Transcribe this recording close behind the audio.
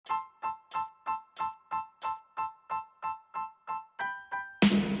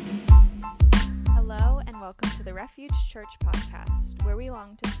welcome to the Refuge Church podcast, where we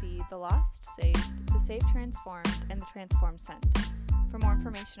long to see the lost saved, the saved transformed, and the transformed sent. For more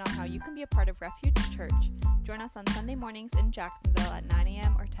information on how you can be a part of Refuge Church, join us on Sunday mornings in Jacksonville at 9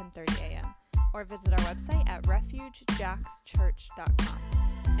 a.m. or 10:30 a.m., or visit our website at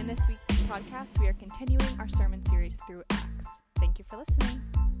refugejackschurch.com. In this week's podcast, we are continuing our sermon series through Acts. Thank you for listening.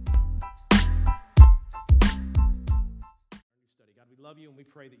 God, we love you and we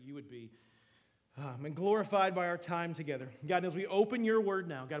pray that you would be and glorified by our time together. God, as we open your word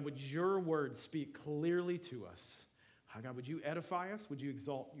now, God, would your word speak clearly to us? God, would you edify us? Would you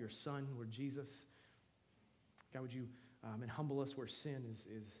exalt your Son, Lord Jesus? God, would you and humble us where sin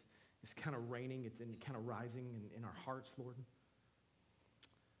is kind of reigning, it's kind of rising in our hearts, Lord?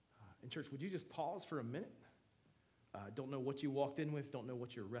 And church, would you just pause for a minute? Don't know what you walked in with, don't know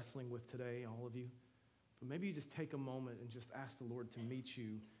what you're wrestling with today, all of you. But maybe you just take a moment and just ask the Lord to meet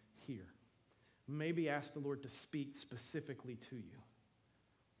you here. Maybe ask the Lord to speak specifically to you.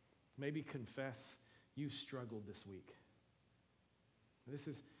 Maybe confess you struggled this week. This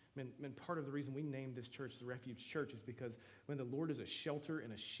has been part of the reason we named this church the Refuge Church, is because when the Lord is a shelter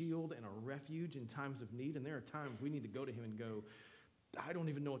and a shield and a refuge in times of need, and there are times we need to go to him and go, I don't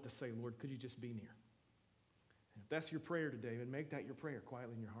even know what to say, Lord, could you just be near? And if that's your prayer today, then make that your prayer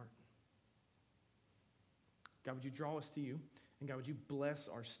quietly in your heart. God, would you draw us to you? And God, would you bless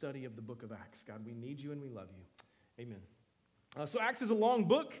our study of the book of Acts? God, we need you and we love you. Amen. So Acts is a long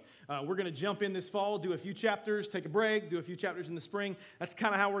book. We're going to jump in this fall, do a few chapters, take a break, do a few chapters in the spring. That's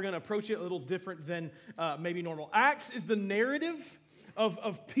kind of how we're going to approach it, a little different than maybe normal. Acts is the narrative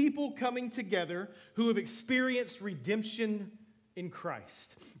of people coming together who have experienced redemption in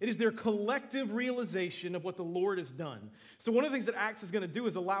Christ. It is their collective realization of what the Lord has done. So one of the things that Acts is going to do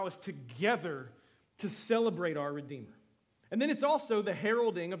is allow us together to celebrate our Redeemer. And then it's also the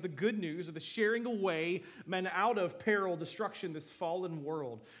heralding of the good news, or the sharing away men out of peril, destruction, this fallen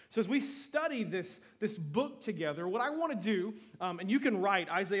world. So as we study this book together, what I want to do, and you can write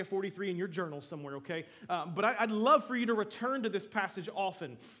Isaiah 43 in your journal somewhere, okay? But I'd love for you to return to this passage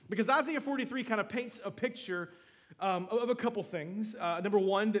often, because Isaiah 43 kind of paints a picture of a couple things. Number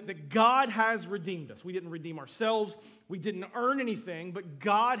one, that God has redeemed us. We didn't redeem ourselves. We didn't earn anything, but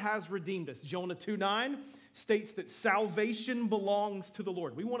God has redeemed us. Jonah 2:9 states that salvation belongs to the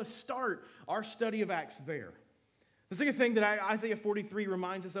Lord. We want to start our study of Acts there. The second thing that Isaiah 43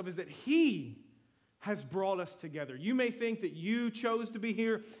 reminds us of is that he has brought us together. You may think that you chose to be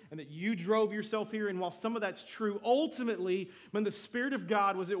here and that you drove yourself here, and while some of that's true, ultimately, when the Spirit of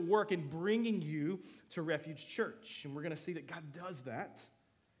God was at work in bringing you to Refuge Church, and we're going to see that God does that.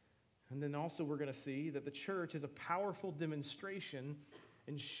 And then also we're going to see that the church is a powerful demonstration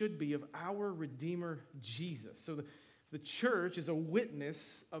and should be of our Redeemer, Jesus. So the church is a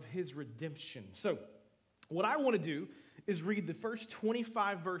witness of his redemption. So what I want to do is read the first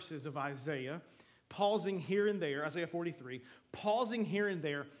 25 verses of Isaiah, pausing here and there, Isaiah 43, pausing here and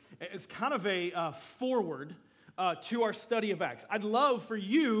there as kind of a forward to our study of Acts. I'd love for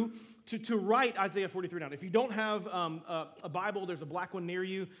you to write Isaiah 43 down. If you don't have a Bible, there's a black one near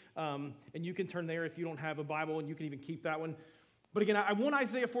you, and you can turn there if you don't have a Bible, and you can even keep that one. But again, I want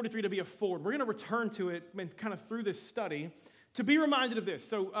Isaiah 43 to be a forward. We're going to return to it and kind of through this study to be reminded of this.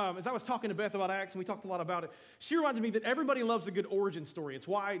 So as I was talking to Beth about Acts, and we talked a lot about it, she reminded me that everybody loves a good origin story. It's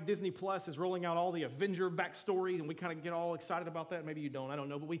why Disney Plus is rolling out all the Avenger backstory, and we kind of get all excited about that. Maybe you don't, I don't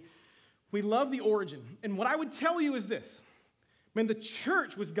know, but we love the origin. And what I would tell you is this. Man, the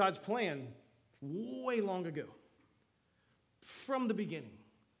church was God's plan way long ago. From the beginning.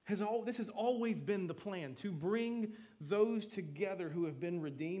 This has always been the plan, to bring those together who have been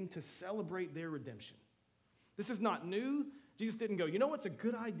redeemed to celebrate their redemption. This is not new. Jesus didn't go, you know what's a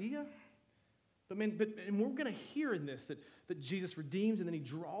good idea? And we're going to hear in this that Jesus redeems, and then he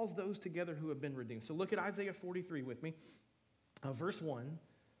draws those together who have been redeemed. So look at Isaiah 43 with me. Verse 1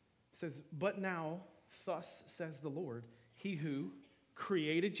 says, but now, thus says the Lord, he who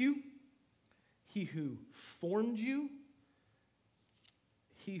created you, he who formed you,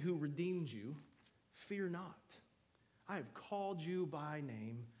 he who redeemed you, fear not. I have called you by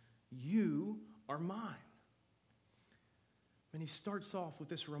name. You are mine. And he starts off with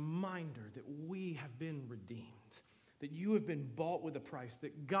this reminder that we have been redeemed, that you have been bought with a price,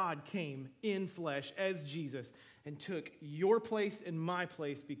 that God came in flesh as Jesus and took your place and my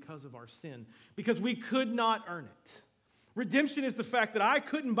place because of our sin, because we could not earn it. Redemption is the fact that I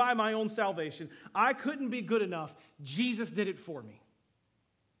couldn't buy my own salvation. I couldn't be good enough. Jesus did it for me.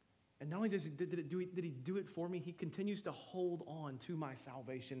 And not only did he do it for me, he continues to hold on to my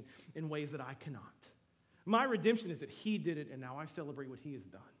salvation in ways that I cannot. My redemption is that he did it, and now I celebrate what he has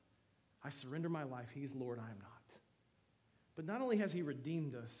done. I surrender my life. He's Lord, I am not. But not only has he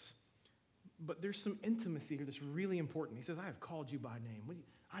redeemed us, but there's some intimacy here that's really important. He says, I have called you by name.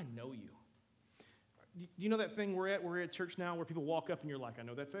 I know you. Do you know that thing we're at church now where people walk up and you're like, I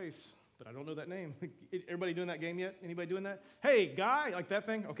know that face, but I don't know that name. Everybody doing that game yet? Anybody doing that? Hey, guy, like that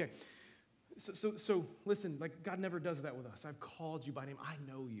thing? Okay. So listen, like God never does that with us. I've called you by name. I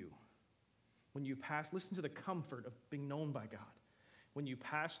know you. When you pass, listen to the comfort of being known by God. When you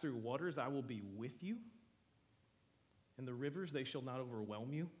pass through waters, I will be with you. And the rivers, they shall not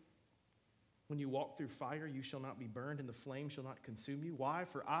overwhelm you. When you walk through fire, you shall not be burned, and the flame shall not consume you. Why?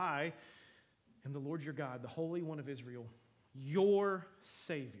 For I am the Lord your God, the Holy One of Israel, your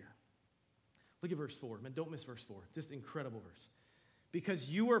Savior. Look at verse 4. Man, don't miss verse 4. Just incredible verse. Because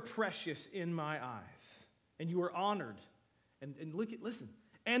you are precious in my eyes, and you are honored. And listen,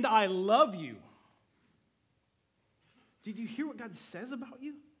 and I love you. Did you hear what God says about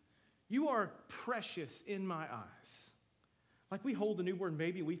you? You are precious in my eyes. Like we hold a newborn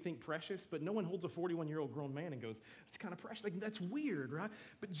baby, we think precious, but no one holds a 41-year-old grown man and goes, it's kind of precious. Like, that's weird, right?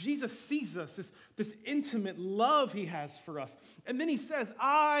 But Jesus sees us, this intimate love he has for us. And then he says,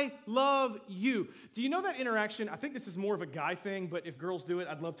 I love you. Do you know that interaction? I think this is more of a guy thing, but if girls do it,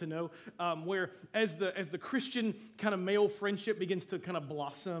 I'd love to know. Where as the Christian kind of male friendship begins to kind of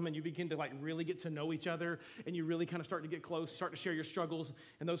blossom and you begin to like really get to know each other and you really kind of start to get close, start to share your struggles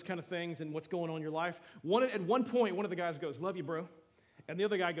and those kind of things and what's going on in your life. At one point, one of the guys goes, love you, bro. And the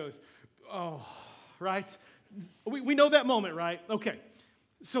other guy goes, oh, right? We know that moment, right? Okay.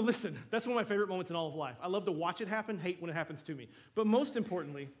 So listen, that's one of my favorite moments in all of life. I love to watch it happen, hate when it happens to me. But most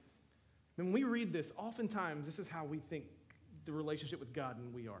importantly, when we read this, oftentimes this is how we think the relationship with God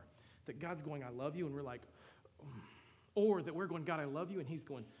and we are. That God's going, I love you, and we're like, or that we're going, God, I love you, and he's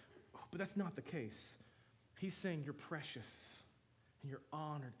going, oh, but that's not the case. He's saying you're precious. And you're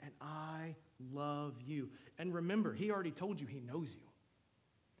honored, and I love you. And remember, he already told you he knows you.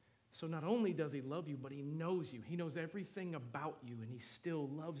 So not only does he love you, but he knows you. He knows everything about you, and he still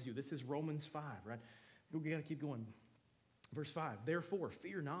loves you. This is Romans 5, right? We got to keep going. Verse 5, therefore,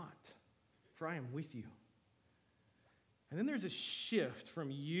 fear not, for I am with you. And then there's a shift from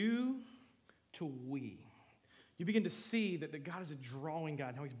you to we. You begin to see that God is a drawing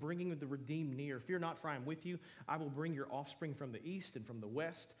God, how he's bringing the redeemed near. Fear not, for I am with you. I will bring your offspring from the east and from the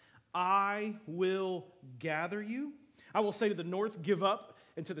west. I will gather you. I will say to the north, give up,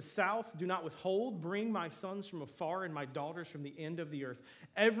 and to the south, do not withhold. Bring my sons from afar and my daughters from the end of the earth.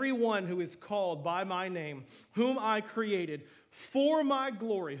 Everyone who is called by my name, whom I created for my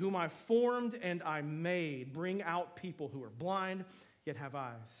glory, whom I formed and I made. Bring out people who are blind, yet have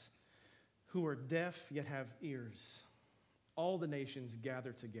eyes, who are deaf, yet have ears. All the nations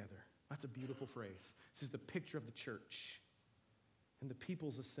gather together. That's a beautiful phrase. This is the picture of the church. And the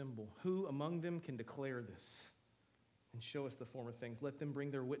peoples assemble. Who among them can declare this and show us the former things? Let them bring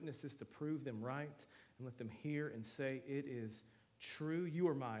their witnesses to prove them right, and let them hear and say, it is true. You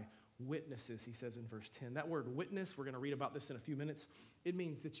are my witnesses, he says in verse 10. That word witness, we're going to read about this in a few minutes. It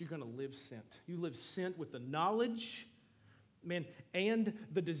means that you're going to live sent. You live sent with the knowledge, and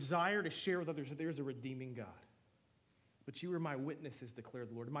the desire to share with others that there's a redeeming God. But you are my witnesses, declared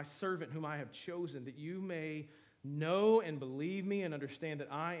the Lord, my servant whom I have chosen, that you may know and believe me and understand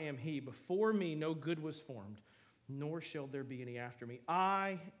that I am he. Before me no good was formed, nor shall there be any after me.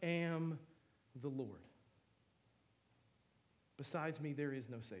 I am the Lord. Besides me there is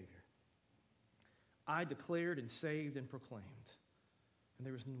no Savior. I declared and saved and proclaimed. And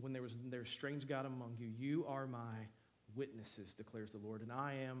when there was strange God among you, you are my witnesses, declares the Lord, and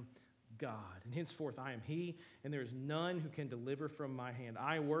I am God. And henceforth I am he, and there is none who can deliver from my hand.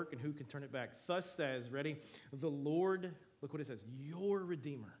 I work, and who can turn it back? Thus says, ready, the Lord, look what it says, your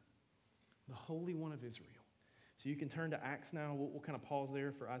Redeemer, the Holy One of Israel. So you can turn to Acts now. We'll kind of pause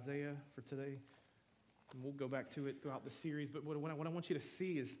there for Isaiah for today, and we'll go back to it throughout the series. But what I want you to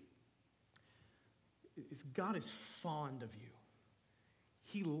see is God is fond of you.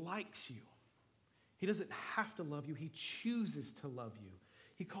 He likes you. He doesn't have to love you. He chooses to love you.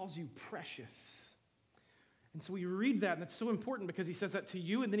 He calls you precious. And so we read that, and that's so important because he says that to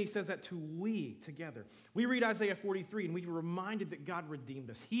you, and then he says that to we together. We read Isaiah 43, and we're reminded that God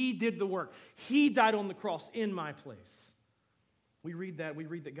redeemed us. He did the work. He died on the cross in my place. We read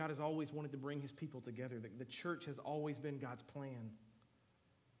that God has always wanted to bring his people together, that the church has always been God's plan.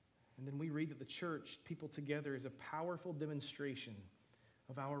 And then we read that the church, people together, is a powerful demonstration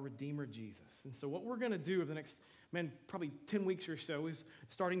of our Redeemer Jesus. And so what we're going to do over the next, probably 10 weeks or so is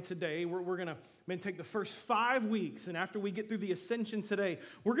starting today, we're going to, take the first 5 weeks, and after we get through the ascension today,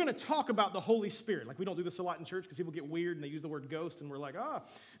 we're going to talk about the Holy Spirit. Like, we don't do this a lot in church because people get weird and they use the word ghost, and we're like,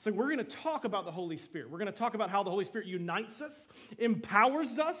 So we're going to talk about the Holy Spirit. We're going to talk about how the Holy Spirit unites us,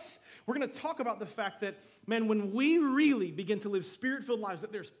 empowers us. We're going to talk about the fact that, when we really begin to live Spirit-filled lives,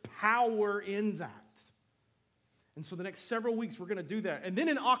 that there's power in that. And so the next several weeks, we're going to do that. And then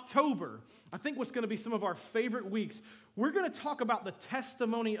in October, I think what's going to be some of our favorite weeks, we're going to talk about the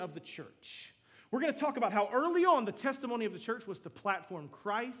testimony of the church. We're going to talk about how early on the testimony of the church was to platform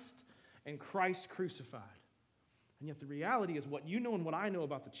Christ and Christ crucified. And yet the reality is what you know and what I know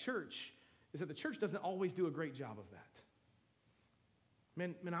about the church is that the church doesn't always do a great job of that.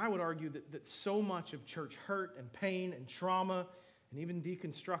 I would argue that so much of church hurt and pain and trauma and even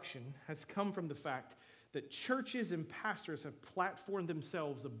deconstruction has come from the fact that churches and pastors have platformed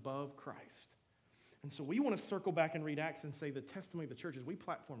themselves above Christ. And so we want to circle back and read Acts and say the testimony of the church is we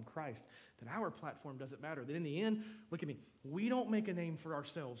platform Christ, that our platform doesn't matter. That in the end, look at me, we don't make a name for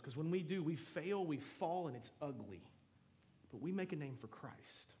ourselves because when we do, we fail, we fall, and it's ugly. But we make a name for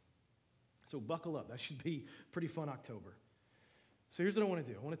Christ. So buckle up. That should be pretty fun October. So here's what I want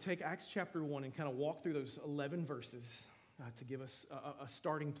to do. I want to take Acts chapter 1 and kind of walk through those 11 verses to give us a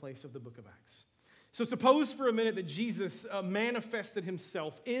starting place of the book of Acts. So suppose for a minute that Jesus manifested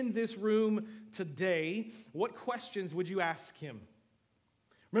himself in this room today. What questions would you ask him?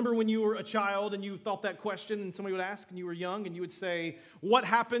 Remember when you were a child and you thought that question and somebody would ask and you were young and you would say, what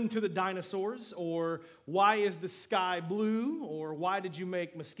happened to the dinosaurs? Or why is the sky blue? Or why did you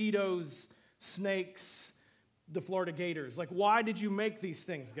make mosquitoes, snakes, the Florida Gators? Like, why did you make these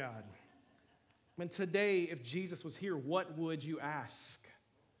things, God? Today, if Jesus was here, what would you ask?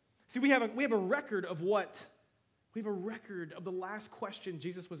 See, we have a record of what? We have a record of the last question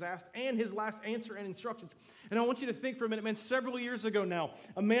Jesus was asked and his last answer and instructions. And I want you to think for a minute, several years ago now,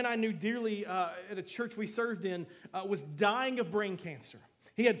 a man I knew dearly at a church we served in was dying of brain cancer.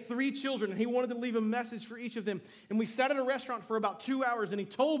 He had 3 children, and he wanted to leave a message for each of them. And we sat at a restaurant for about 2 hours, and he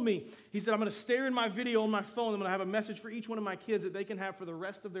told me, he said, I'm going to stare in my video on my phone. I'm going to have a message for each one of my kids that they can have for the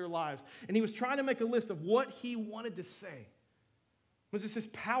rest of their lives. And he was trying to make a list of what he wanted to say. It was just this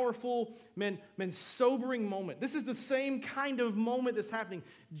powerful, sobering moment. This is the same kind of moment that's happening.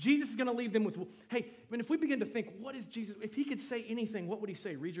 Jesus is going to leave them with, hey, if we begin to think, what is Jesus? If he could say anything, what would he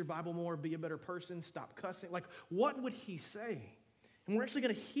say? Read your Bible more, be a better person, stop cussing. Like, what would he say? And we're actually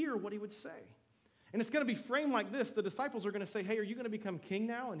going to hear what he would say. And it's going to be framed like this. The disciples are going to say, hey, are you going to become king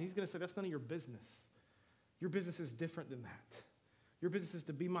now? And he's going to say, that's none of your business. Your business is different than that. Your business is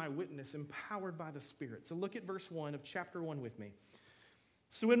to be my witness, empowered by the Spirit. So look at verse 1 of chapter 1 with me.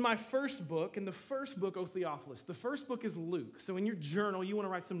 So in my first book, O Theophilus, the first book is Luke. So in your journal, you want to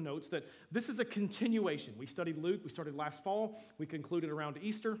write some notes that this is a continuation. We studied Luke. We started last fall. We concluded around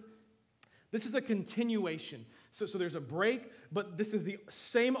Easter. This is a continuation. So there's a break, but this is the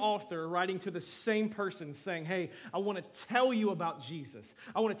same author writing to the same person saying, hey, I want to tell you about Jesus.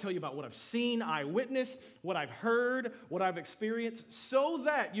 I want to tell you about what I've seen, eyewitness, what I've heard, what I've experienced, so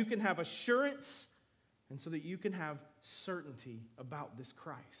that you can have assurance and so that you can have certainty about this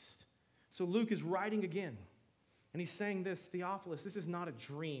Christ. So Luke is writing again. And he's saying this, Theophilus, this is not a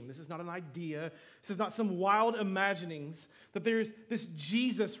dream. This is not an idea. This is not some wild imaginings. That there's this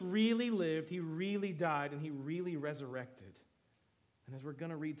Jesus really lived, he really died, and he really resurrected. And as we're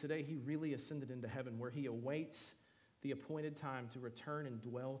going to read today, he really ascended into heaven where he awaits the appointed time to return and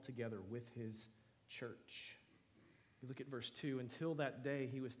dwell together with his church. You look at verse 2, until that day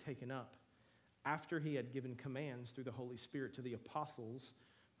he was taken up, after he had given commands through the Holy Spirit to the apostles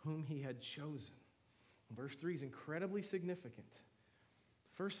whom he had chosen. Verse 3 is incredibly significant.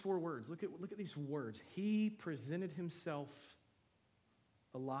 First 4 words, look at these words. He presented himself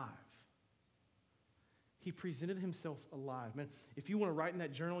alive. He presented himself alive. Man, if you want to write in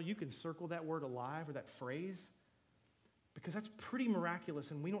that journal, you can circle that word alive or that phrase because that's pretty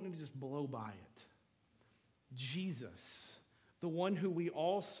miraculous and we don't need to just blow by it. Jesus, the one who we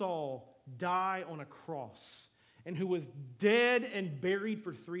all saw die on a cross and who was dead and buried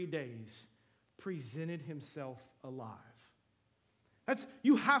for 3 days, presented himself alive.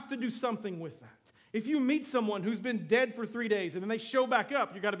 You have to do something with that. If you meet someone who's been dead for 3 days and then they show back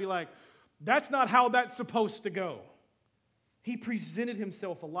up, you got to be like, that's not how that's supposed to go. He presented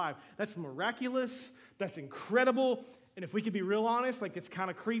himself alive. That's miraculous. That's incredible. And if we could be real honest, like it's kind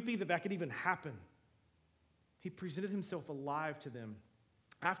of creepy that could even happen. He presented himself alive to them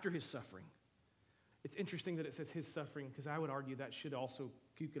after his suffering. It's interesting that it says his suffering because I would argue that you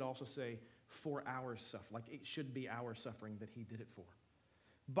could also say for our suffering. Like it should be our suffering that he did it for.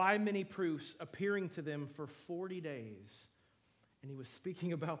 by many proofs, appearing to them for 40 days. And he was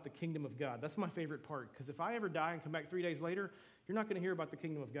speaking about the kingdom of God. That's my favorite part, because if I ever die and come back 3 days later, you're not going to hear about the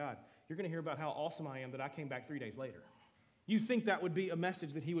kingdom of God. You're going to hear about how awesome I am that I came back 3 days later. You think that would be a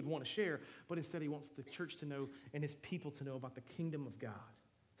message that he would want to share, but instead he wants the church to know and his people to know about the kingdom of God.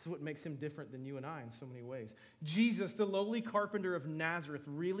 This is what makes him different than you and I in so many ways. Jesus, the lowly carpenter of Nazareth,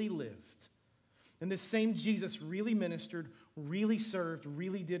 really lived. And this same Jesus really ministered, really served,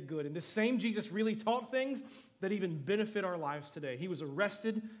 really did good. And this same Jesus really taught things that even benefit our lives today. He was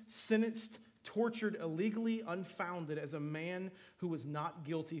arrested, sentenced, tortured illegally, unfounded as a man who was not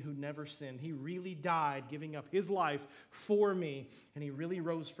guilty, who never sinned. He really died, giving up his life for me, and he really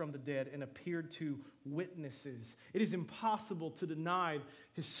rose from the dead and appeared to witnesses. It is impossible to deny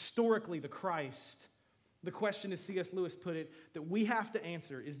historically the Christ. The question, as C.S. Lewis put it, that we have to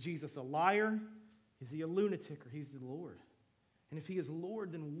answer, is Jesus a liar? Is he a lunatic, or he's the Lord? And if he is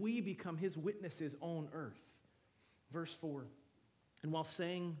Lord, then we become his witnesses on earth. Verse 4, and while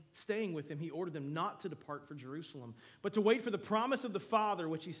staying with him, he ordered them not to depart for Jerusalem, but to wait for the promise of the Father,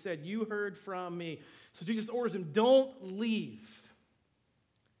 which he said, you heard from me. So Jesus orders him, don't leave.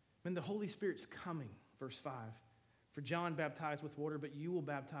 And the Holy Spirit's coming, verse 5. For John baptized with water, but you will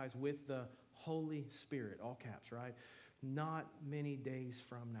baptize with the Holy Spirit, all caps, right? Not many days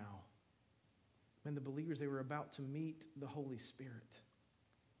from now. And the believers, they were about to meet the Holy Spirit.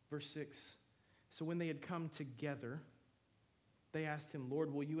 Verse 6, so when they had come together, they asked him,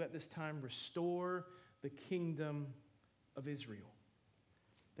 Lord, will you at this time restore the kingdom of Israel?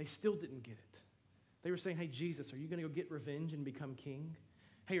 They still didn't get it. They were saying, hey, Jesus, are you going to go get revenge and become king?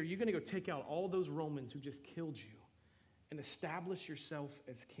 Hey, are you going to go take out all those Romans who just killed you and establish yourself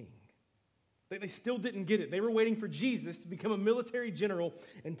as king? They still didn't get it. They were waiting for Jesus to become a military general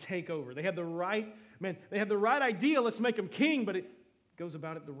and take over. They had the right idea, let's make him king, but it goes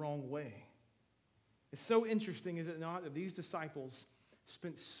about it the wrong way. It's so interesting, is it not, that these disciples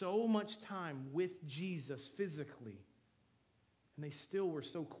spent so much time with Jesus physically, and they still were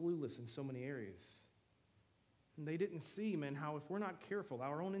so clueless in so many areas. And they didn't see, man, how if we're not careful,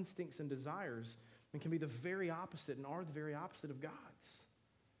 our own instincts and desires can be the very opposite and are the very opposite of God's.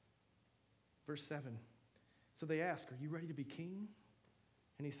 Verse 7, so they ask, are you ready to be king?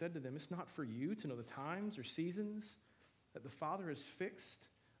 And he said to them, it's not for you to know the times or seasons that the Father has fixed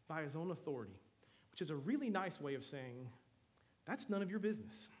by his own authority, which is a really nice way of saying, that's none of your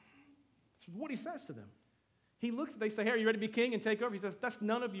business. That's what he says to them. They say, hey, are you ready to be king and take over? He says, that's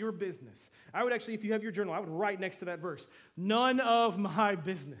none of your business. I would actually, if you have your journal, I would write next to that verse, none of my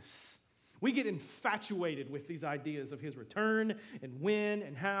business. We get infatuated with these ideas of his return and when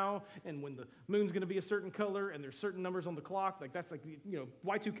and how and when the moon's going to be a certain color and there's certain numbers on the clock. Like that's like,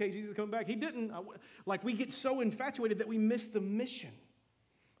 Y2K, Jesus coming back. He didn't. Like we get so infatuated that we miss the mission.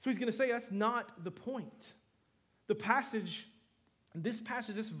 So he's going to say that's not the point. This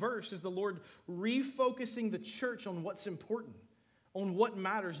verse is the Lord refocusing the church on what's important, on what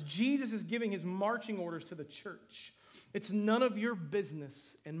matters. Jesus is giving his marching orders to the church. It's none of your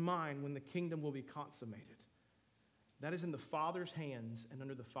business and mine when the kingdom will be consummated. That is in the Father's hands and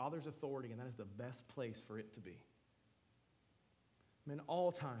under the Father's authority, and that is the best place for it to be. Man,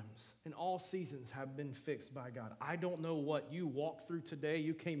 all times and all seasons have been fixed by God. I don't know what you walked through today,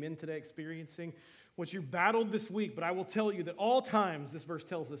 you came in today experiencing, what you battled this week, but I will tell you that all times, this verse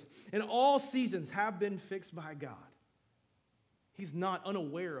tells us, and all seasons have been fixed by God. He's not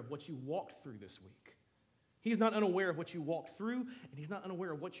unaware of what you walked through this week. He's not unaware of what you walked through, and he's not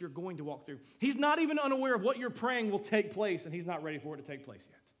unaware of what you're going to walk through. He's not even unaware of what you're praying will take place, and he's not ready for it to take place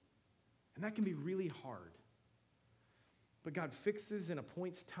yet. And that can be really hard. But God fixes and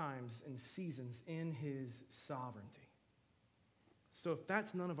appoints times and seasons in his sovereignty. So if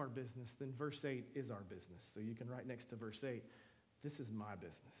that's none of our business, then verse 8 is our business. So you can write next to verse 8, this is my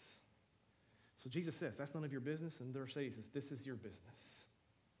business. So Jesus says, that's none of your business, and verse 8 he says, this is your business.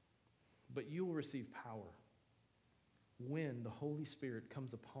 But you will receive power when the Holy Spirit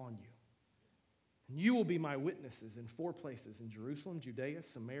comes upon you. And you will be my witnesses in 4 places, in Jerusalem, Judea,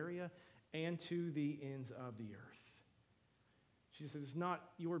 Samaria, and to the ends of the earth. Jesus says, it's not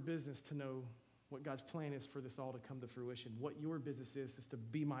your business to know what God's plan is for this all to come to fruition. What your business is to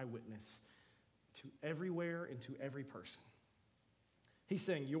be my witness to everywhere and to every person. He's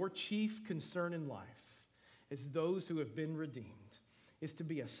saying your chief concern in life is those who have been redeemed, is to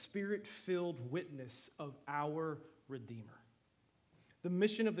be a spirit-filled witness of our Redeemer. The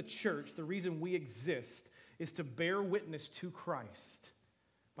mission of the church, the reason we exist, is to bear witness to Christ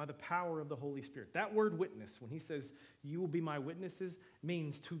by the power of the Holy Spirit. That word witness, when he says, you will be my witnesses,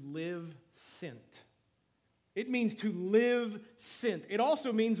 means to live sent. It means to live sent. It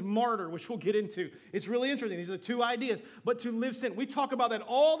also means martyr, which we'll get into. It's really interesting. These are the two ideas. But to live sent. We talk about that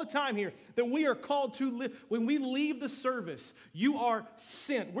all the time here, that we are called to live. When we leave the service, you are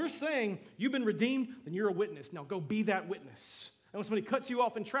sent. We're saying you've been redeemed, then you're a witness. Now go be that witness. And when somebody cuts you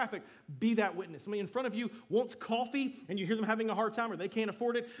off in traffic, be that witness. Somebody in front of you wants coffee and you hear them having a hard time or they can't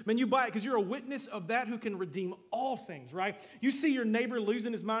afford it, man, you buy it because you're a witness of that who can redeem all things, right? You see your neighbor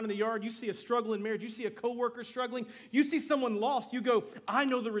losing his mind in the yard. You see a struggle in marriage. You see a coworker struggling. You see someone lost. You go, I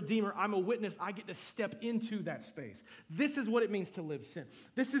know the Redeemer. I'm a witness. I get to step into that space. This is what it means to live sent.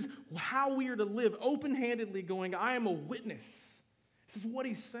 This is how we are to live open-handedly going, I am a witness. This is what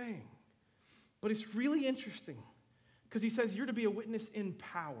he's saying. But it's really interesting. Because he says you're to be a witness in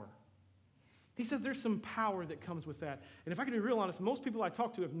power. He says there's some power that comes with that. And if I can be real honest, most people I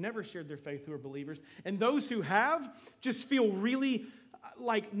talk to have never shared their faith who are believers. And those who have just feel really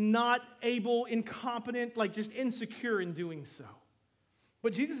like not able, incompetent, like just insecure in doing so.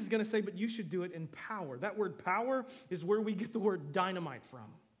 But Jesus is going to say, but you should do it in power. That word power is where we get the word dynamite from.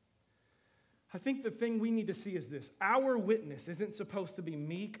 I think the thing we need to see is this. Our witness isn't supposed to be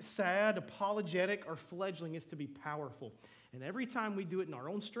meek, sad, apologetic, or fledgling. It's to be powerful. And every time we do it in our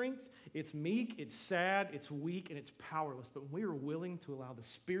own strength, it's meek, it's sad, it's weak, and it's powerless. But when we are willing to allow the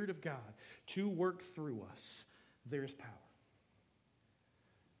Spirit of God to work through us, there's power.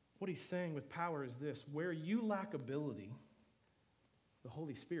 What he's saying with power is this. Where you lack ability, the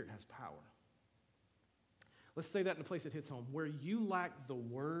Holy Spirit has power. Let's say that in a place that hits home. Where you lack the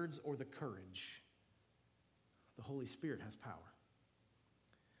words or the courage, the Holy Spirit has power.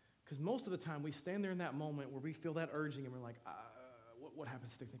 Because most of the time we stand there in that moment where we feel that urging and we're like, what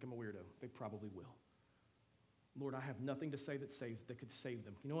happens if they think I'm a weirdo? They probably will. Lord, I have nothing to say that could save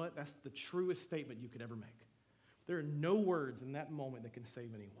them. You know what? That's the truest statement you could ever make. There are no words in that moment that can save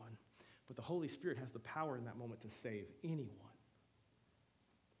anyone. But the Holy Spirit has the power in that moment to save anyone.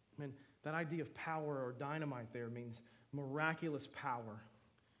 Man, that idea of power or dynamite there means miraculous power,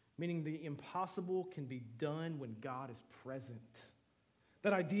 meaning the impossible can be done when God is present.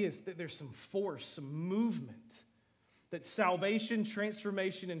 That idea is that there's some force, some movement, that salvation,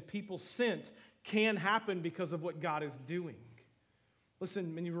 transformation, and people sent can happen because of what God is doing.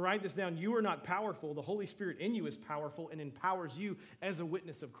 Listen, when you write this down, you are not powerful. The Holy Spirit in you is powerful and empowers you as a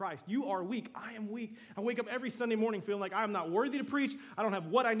witness of Christ. You are weak. I am weak. I wake up every Sunday morning feeling like I am not worthy to preach. I don't have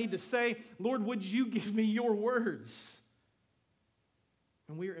what I need to say. Lord, would you give me your words?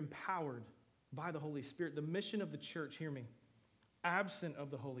 And we are empowered by the Holy Spirit. The mission of the church, hear me, absent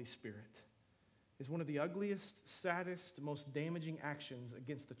of the Holy Spirit, is one of the ugliest, saddest, most damaging actions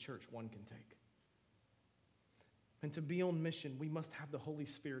against the church one can take. And to be on mission, we must have the Holy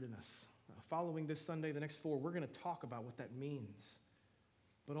Spirit in us. Following this Sunday, the next 4, we're going to talk about what that means.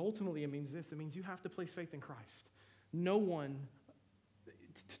 But ultimately, it means this. It means you have to place faith in Christ. No one,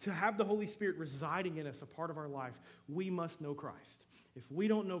 to have the Holy Spirit residing in us, a part of our life, we must know Christ. If we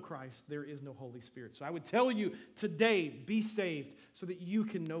don't know Christ, there is no Holy Spirit. So I would tell you today, be saved so that you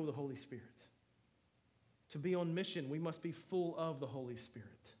can know the Holy Spirit. To be on mission, we must be full of the Holy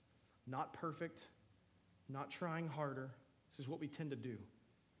Spirit. Not perfect, not trying harder. This is what we tend to do.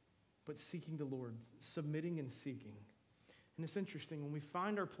 But seeking the Lord, submitting and seeking. And it's interesting, when we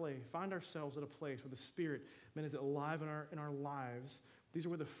find ourselves at a place where the Spirit, man, is alive in our lives, these are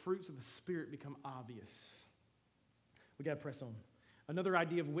where the fruits of the Spirit become obvious. We got to press on. Another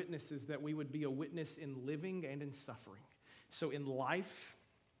idea of witness is that we would be a witness in living and in suffering. So in life,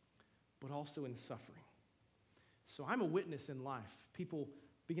 but also in suffering. So I'm a witness in life. People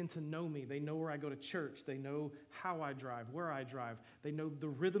begin to know me. They know where I go to church. They know how I drive, where I drive. They know the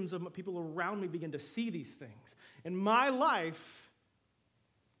rhythms of people around me begin to see these things. And my life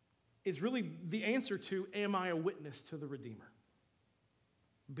is really the answer to, am I a witness to the Redeemer?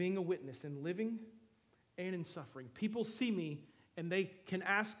 Being a witness in living and in suffering. People see me and they can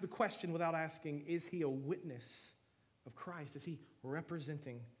ask the question without asking, is he a witness of Christ? Is he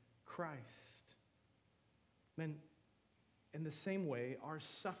representing Christ? Man, in the same way, our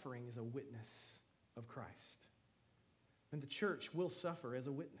suffering is a witness of Christ. And the church will suffer as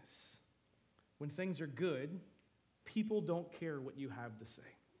a witness. When things are good, people don't care what you have to say.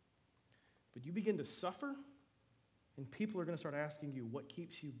 But you begin to suffer, and people are going to start asking you, what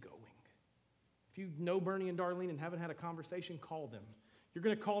keeps you going? If you know Bernie and Darlene and haven't had a conversation, call them. You're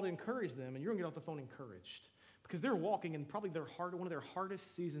going to call to encourage them, and you're going to get off the phone encouraged. Because they're walking in probably one of their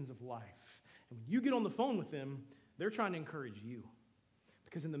hardest seasons of life. And when you get on the phone with them, they're trying to encourage you.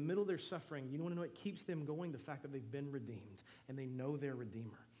 Because in the middle of their suffering, you want to know what keeps them going? The fact that they've been redeemed and they know their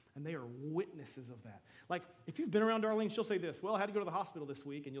Redeemer. And they are witnesses of that. Like, if you've been around Darlene, she'll say this, well, I had to go to the hospital this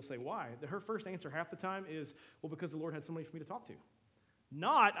week, and you'll say, why? Her first answer half the time is, well, because the Lord had somebody for me to talk to.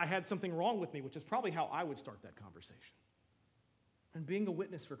 Not, I had something wrong with me, which is probably how I would start that conversation. And being a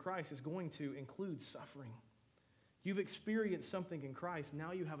witness for Christ is going to include suffering. You've experienced something in Christ.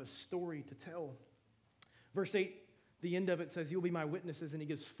 Now you have a story to tell. Verse 8, the end of it says, you'll be my witnesses, and he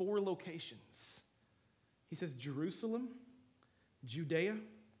gives 4 locations. He says Jerusalem, Judea,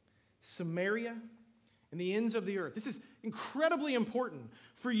 Samaria, and the ends of the earth. This is incredibly important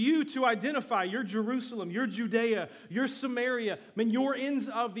for you to identify your Jerusalem, your Judea, your Samaria, your ends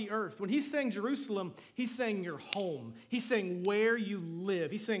of the earth. When he's saying Jerusalem, he's saying your home. He's saying where you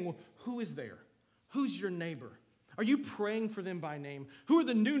live. He's saying, well, who is there? Who's your neighbor? Are you praying for them by name? Who are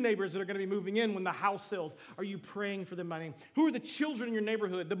the new neighbors that are going to be moving in when the house sells? Are you praying for them by name? Who are the children in your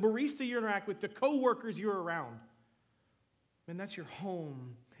neighborhood, the barista you interact with, the co-workers you're around? And that's your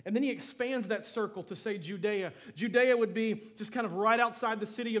home. And then he expands that circle to say Judea. Judea would be just kind of right outside the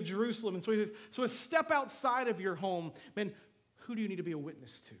city of Jerusalem. And so he says, so a step outside of your home, man, who do you need to be a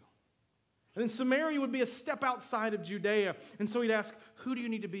witness to? And then Samaria would be a step outside of Judea. And so he'd ask, who do you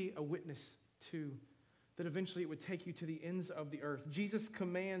need to be a witness to? That eventually it would take you to the ends of the earth. Jesus'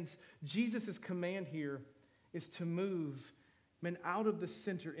 command here is to move, man, out of the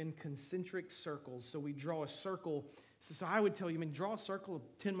center in concentric circles. So we draw a circle. So I would tell you, draw a circle of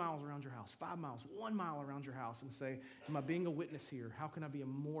 10 miles around your house, 5 miles, 1 mile around your house, and say, am I being a witness here? How can I be a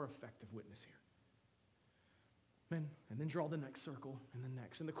more effective witness here? And then draw the next circle and the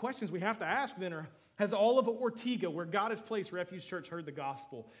next. And the questions we have to ask then are, has all of Ortega, where God has placed Refuge Church, heard the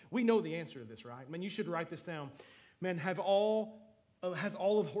gospel? We know the answer to this, right? You should write this down. Has all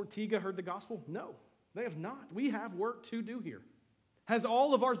of Ortega heard the gospel? No, they have not. We have work to do here. Has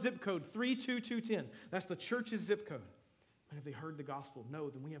all of our zip code, 32210, that's the church's zip code. And have they heard the gospel? No,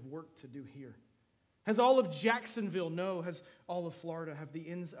 then we have work to do here. Has all of Jacksonville? No. Has all of Florida? Have the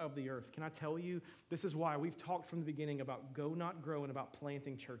ends of the earth? Can I tell you, this is why we've talked from the beginning about go, not grow, and about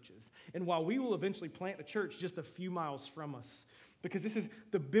planting churches. And while we will eventually plant a church just a few miles from us, because this is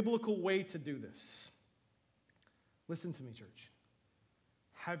the biblical way to do this. Listen to me, church.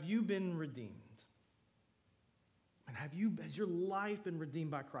 Have you been redeemed? And has your life been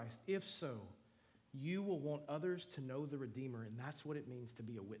redeemed by Christ? If so, you will want others to know the Redeemer, and that's what it means to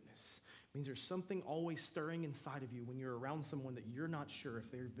be a witness. It means there's something always stirring inside of you when you're around someone that you're not sure if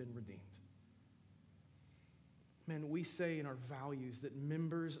they've been redeemed. Man, we say in our values that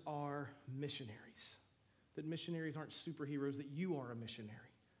members are missionaries, that missionaries aren't superheroes, that you are a missionary.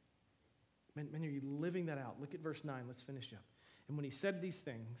 Man, are you living that out? Look at verse 9. Let's finish up. And when he said these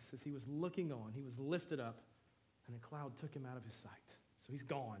things, as he was looking on, he was lifted up, and a cloud took him out of his sight. So he's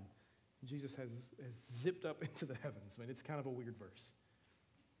gone. Jesus has zipped up into the heavens. It's kind of a weird verse.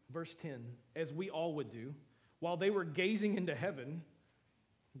 Verse 10, as we all would do, while they were gazing into heaven,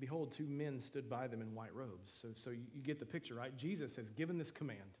 behold, 2 men stood by them in white robes. So you get the picture, right? Jesus has given this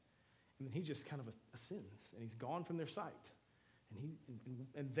command, and then he just kind of ascends, and he's gone from their sight.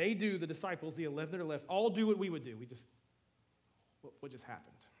 And they do, the disciples, the 11 that are left, all do what we would do. What just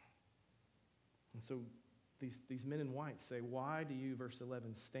happened? And so these men in white say, why do you, verse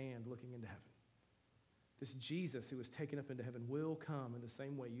 11, stand looking into heaven? This Jesus who was taken up into heaven will come in the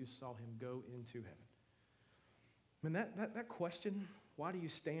same way you saw him go into heaven. That question, why do you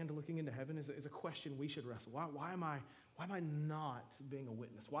stand looking into heaven, is a question we should wrestle. Why am I not being a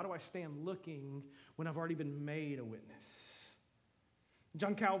witness? Why do I stand looking when I've already been made a witness?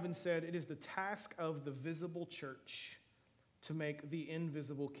 John Calvin said, it is the task of the visible church to make the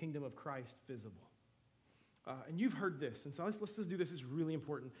invisible kingdom of Christ visible. And you've heard this, and so let's just do this. This is really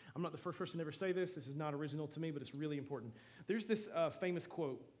important. I'm not the first person to ever say this. This is not original to me, but it's really important. There's this famous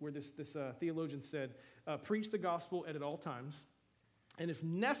quote where this theologian said, preach the gospel at all times, and if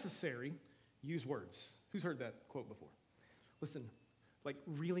necessary, use words. Who's heard that quote before? Listen,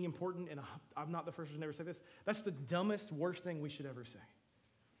 really important, and I'm not the first person to ever say this. That's the dumbest, worst thing we should ever say.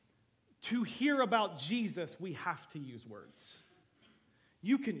 To hear about Jesus, we have to use words.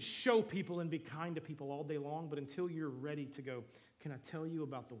 You can show people and be kind to people all day long, but until you're ready to go, can I tell you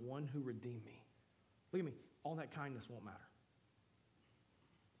about the one who redeemed me? Look at me. All that kindness won't matter.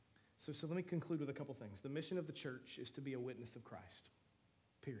 So let me conclude with a couple things. The mission of the church is to be a witness of Christ,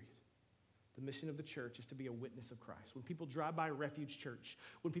 period. The mission of the church is to be a witness of Christ. When people drive by Refuge Church,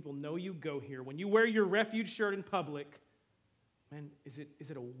 when people know you go here, when you wear your Refuge shirt in public, man, is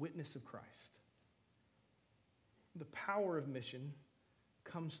it a witness of Christ? The power of mission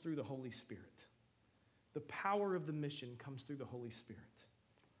comes through the Holy Spirit. The power of the mission comes through the Holy Spirit.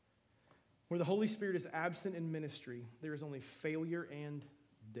 Where the Holy Spirit is absent in ministry, there is only failure and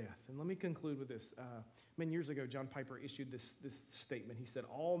death. And let me conclude with this. Years ago, John Piper issued this statement. He said,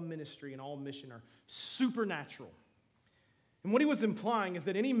 all ministry and all mission are supernatural. And what he was implying is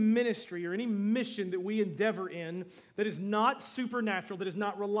that any ministry or any mission that we endeavor in that is not supernatural, that is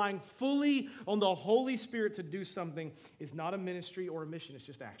not relying fully on the Holy Spirit to do something, is not a ministry or a mission. It's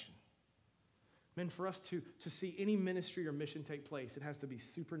just action. Man, for us to see any ministry or mission take place, it has to be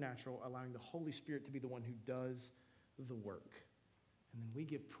supernatural, allowing the Holy Spirit to be the one who does the work. And then we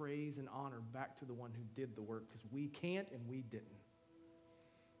give praise and honor back to the one who did the work, because we can't and we didn't.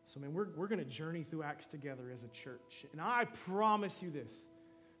 So, man, we're going to journey through Acts together as a church. And I promise you this.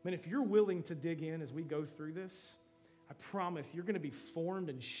 Man, if you're willing to dig in as we go through this, I promise you're going to be formed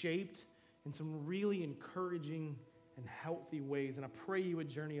and shaped in some really encouraging and healthy ways. And I pray you would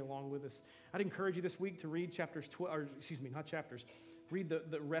journey along with us. I'd encourage you this week to read read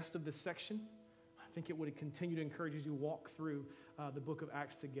the rest of this section. I think it would continue to encourage you as you walk through the book of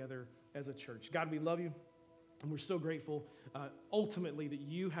Acts together as a church. God, we love you, and we're so grateful ultimately that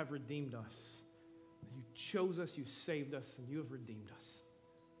you have redeemed us. That you chose us, you saved us, and you have redeemed us.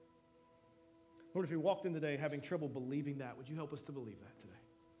 Lord, if we walked in today having trouble believing that, would you help us to believe that today?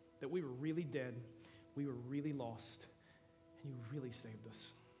 That we were really dead, we were really lost, and you really saved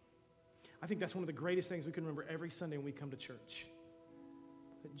us. I think that's one of the greatest things we can remember every Sunday when we come to church.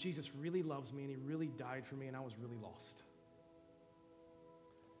 That Jesus really loves me and he really died for me and I was really lost.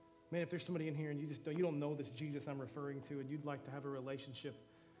 Man, if there's somebody in here and you don't know this Jesus I'm referring to and you'd like to have a relationship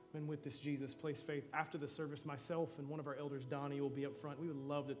with this Jesus, place faith. After the service, myself and one of our elders, Donnie, will be up front. We would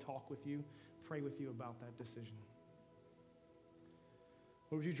love to talk with you, pray with you about that decision.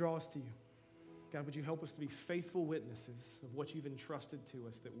 Lord, would you draw us to you? God, would you help us to be faithful witnesses of what you've entrusted to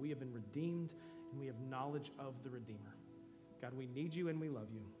us, that we have been redeemed and we have knowledge of the Redeemer. God, we need you and we love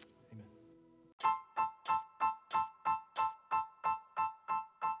you. Amen.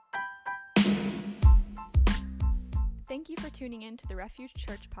 Thank you for tuning in to the Refuge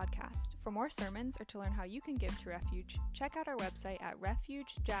Church podcast. For more sermons or to learn how you can give to Refuge, check out our website at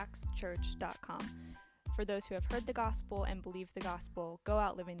refugejackschurch.com. For those who have heard the gospel and believe the gospel, go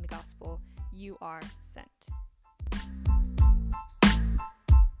out living the gospel. You are sent.